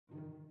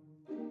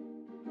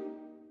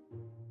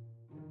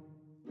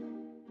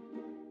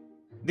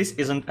This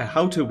isn't a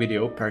how-to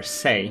video per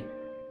se,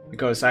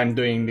 because I'm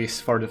doing this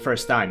for the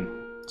first time,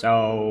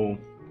 so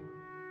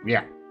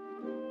yeah.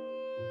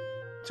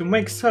 To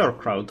make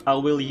sauerkraut I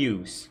will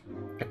use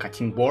a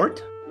cutting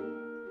board,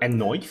 a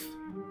knife,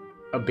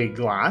 a big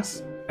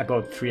glass,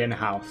 about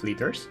 3.5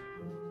 liters,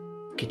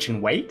 kitchen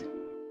weight,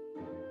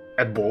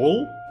 a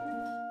bowl,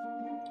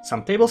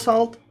 some table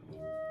salt,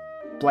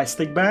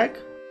 plastic bag,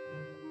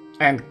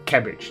 and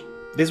cabbage.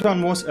 This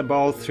one was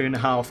about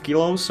 3.5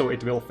 kilos, so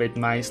it will fit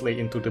nicely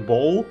into the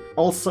bowl.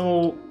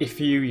 Also, if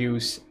you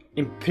use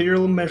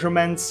imperial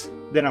measurements,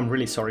 then I'm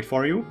really sorry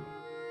for you.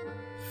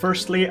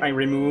 Firstly, I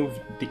removed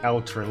the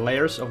outer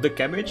layers of the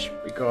cabbage,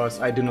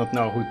 because I do not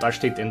know who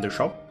touched it in the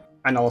shop,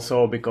 and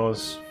also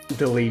because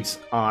the leaves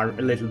are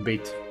a little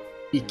bit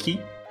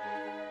icky.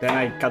 Then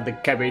I cut the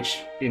cabbage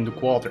into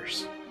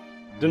quarters.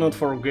 Do not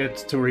forget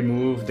to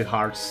remove the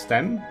hard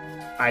stem.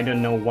 I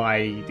don't know why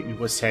it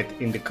was said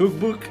in the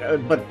cookbook,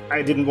 but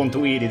I didn't want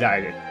to eat it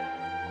either.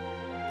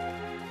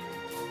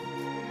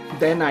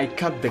 Then I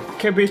cut the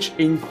cabbage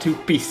into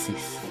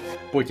pieces.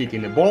 Put it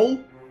in a bowl,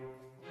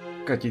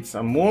 cut it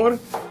some more,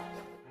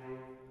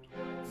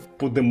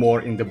 put the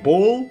more in the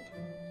bowl.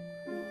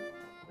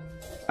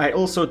 I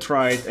also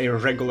tried a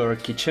regular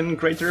kitchen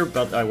grater,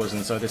 but I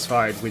wasn't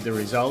satisfied with the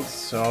results,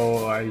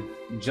 so I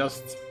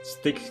just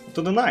stick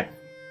to the knife.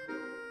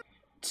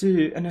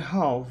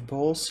 2.5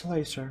 bowls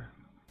later.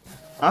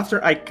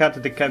 After I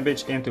cut the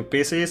cabbage into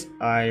pieces,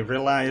 I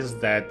realized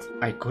that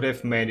I could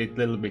have made it a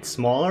little bit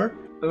smaller,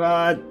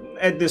 but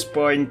at this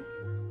point,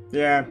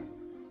 yeah,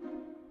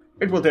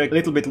 it will take a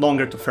little bit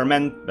longer to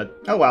ferment, but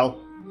oh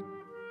well.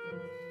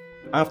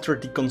 After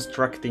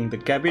deconstructing the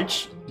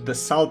cabbage, the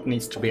salt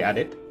needs to be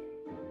added.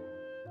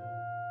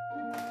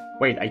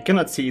 Wait, I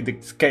cannot see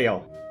the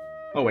scale.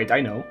 Oh wait,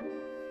 I know.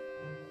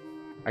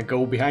 I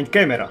go behind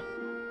camera.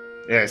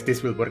 Yes,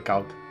 this will work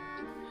out.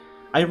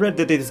 I read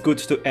that it is good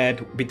to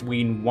add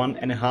between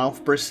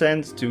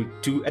 1.5% to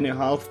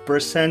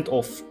 2.5%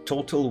 of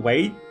total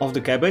weight of the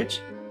cabbage.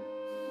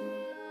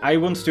 I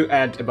want to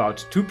add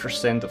about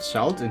 2% of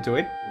salt into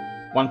it.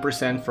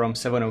 1% from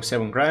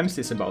 707 grams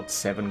is about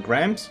 7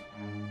 grams.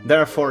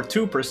 Therefore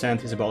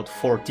 2% is about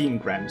 14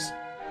 grams.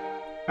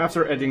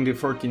 After adding the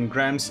 14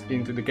 grams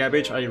into the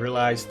cabbage, I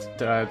realized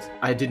that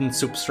I didn't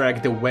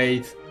subtract the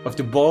weight of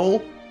the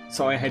bowl,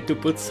 so I had to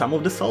put some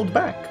of the salt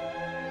back.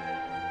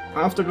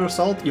 After the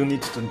salt, you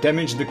need to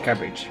damage the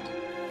cabbage.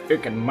 You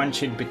can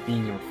munch it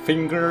between your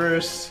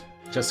fingers,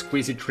 just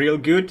squeeze it real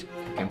good,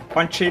 you can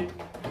punch it,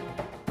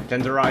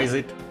 tenderize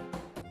it.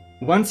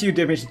 Once you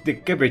damage the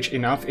cabbage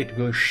enough, it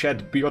will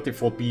shed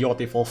beautiful,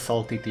 beautiful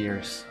salty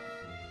tears.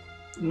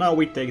 Now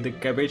we take the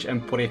cabbage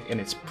and put it in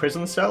its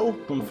prison cell.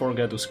 Don't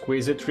forget to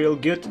squeeze it real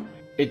good.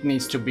 It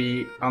needs to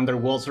be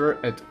underwater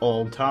at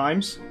all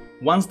times.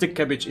 Once the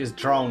cabbage is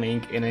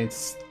drowning in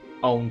its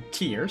own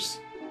tears,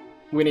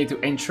 we need to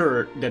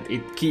ensure that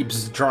it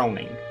keeps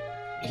drowning.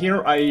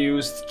 Here I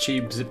used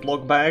cheap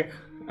Ziploc bag.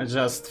 I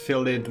just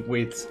filled it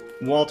with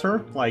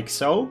water, like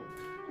so.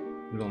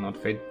 It will not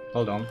fit.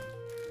 Hold on.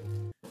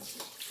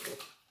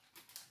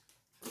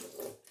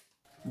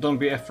 Don't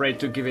be afraid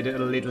to give it a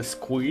little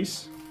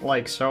squeeze,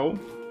 like so.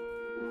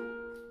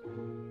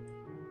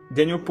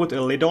 Then you put a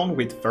lid on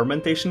with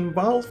fermentation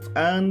valve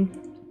and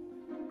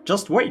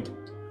just wait.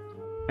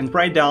 And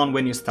write down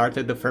when you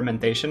started the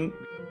fermentation.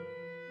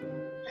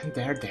 And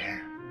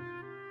there.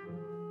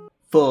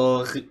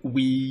 4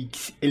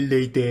 weeks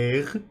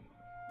later.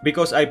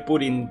 Because I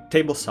put in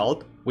table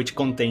salt, which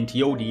contained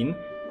iodine,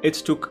 it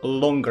took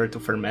longer to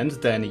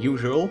ferment than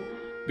usual,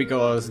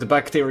 because the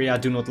bacteria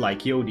do not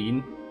like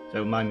iodine,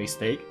 so my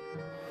mistake.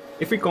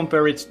 If we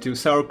compare it to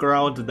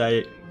sauerkraut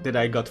that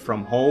I got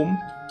from home,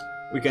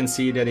 we can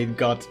see that it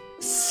got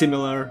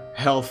similar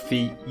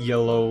healthy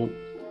yellow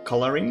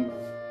coloring.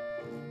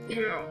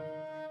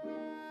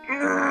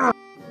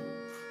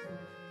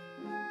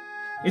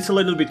 It's a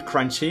little bit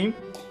crunchy,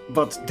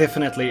 but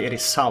definitely it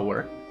is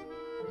sour.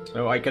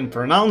 So I can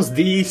pronounce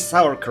the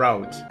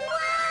sauerkraut.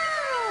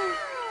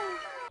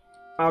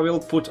 I will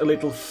put a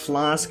little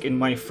flask in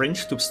my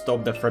fridge to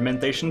stop the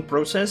fermentation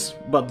process,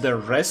 but the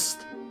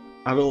rest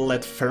I will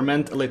let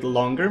ferment a little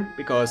longer,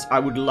 because I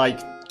would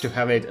like to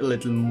have it a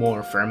little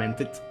more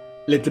fermented.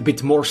 A little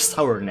bit more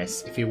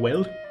sourness, if you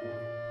will.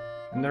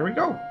 And there we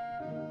go.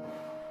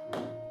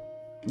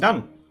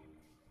 Done.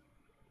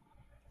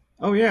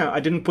 Oh yeah, I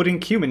didn't put in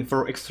cumin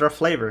for extra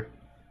flavor.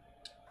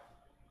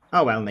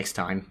 Oh well, next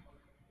time.